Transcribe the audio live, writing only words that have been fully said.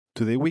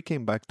Today we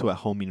came back to a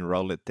home in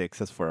Rowlett,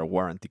 Texas for a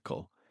warranty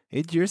call.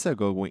 8 years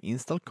ago we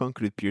installed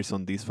concrete piers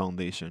on this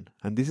foundation,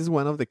 and this is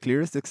one of the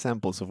clearest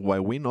examples of why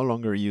we no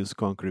longer use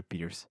concrete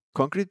piers.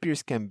 Concrete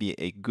piers can be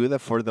a good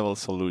affordable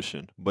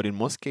solution, but in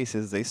most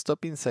cases they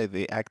stop inside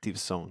the active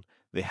zone,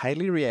 the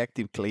highly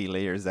reactive clay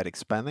layers that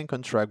expand and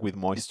contract with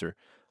moisture.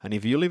 And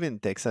if you live in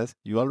Texas,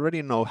 you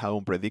already know how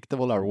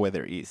unpredictable our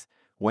weather is.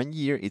 One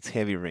year it's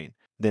heavy rain,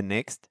 the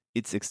next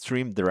it's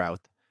extreme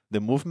drought. The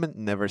movement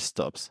never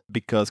stops.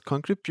 Because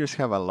concrete piers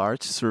have a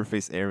large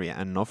surface area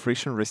and no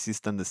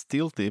friction-resistant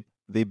steel tip,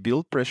 they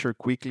build pressure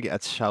quickly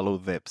at shallow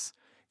depths.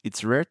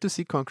 It's rare to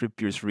see concrete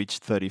piers reach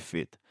 30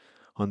 feet.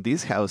 On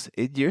this house,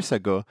 8 years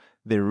ago,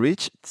 they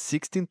reached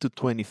 16 to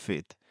 20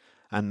 feet.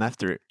 And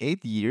after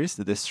 8 years,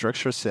 the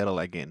structure settled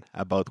again,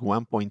 about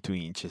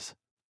 1.2 inches.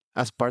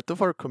 As part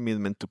of our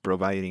commitment to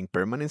providing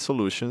permanent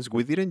solutions,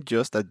 we didn't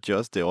just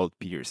adjust the old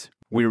piers.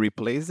 We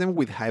replaced them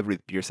with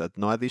hybrid piers at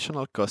no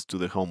additional cost to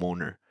the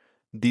homeowner.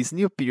 These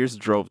new piers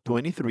drove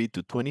 23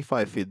 to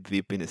 25 feet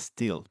deep in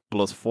steel,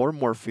 plus 4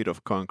 more feet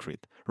of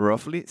concrete,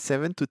 roughly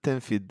 7 to 10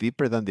 feet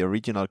deeper than the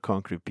original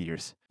concrete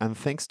piers. And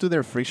thanks to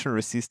their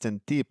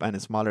friction-resistant tip and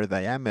smaller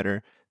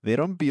diameter, they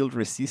don't build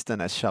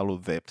resistance at shallow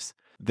depths.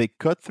 They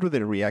cut through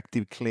the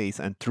reactive clays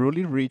and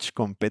truly reach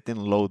competent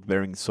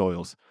load-bearing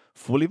soils,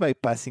 fully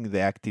bypassing the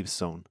active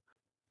zone.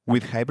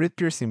 With hybrid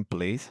piers in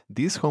place,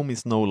 this home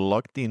is now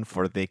locked in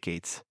for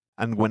decades.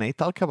 And when I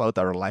talk about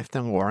our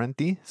lifetime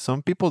warranty,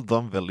 some people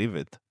don't believe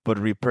it, but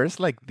repairs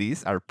like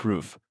this are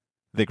proof.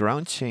 The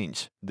ground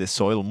changes, the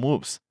soil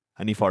moves,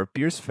 and if our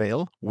piers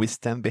fail, we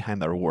stand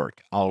behind our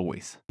work,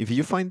 always. If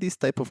you find this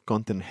type of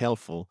content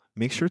helpful,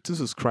 make sure to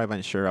subscribe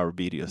and share our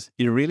videos.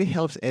 It really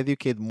helps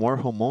educate more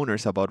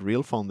homeowners about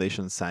real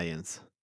foundation science.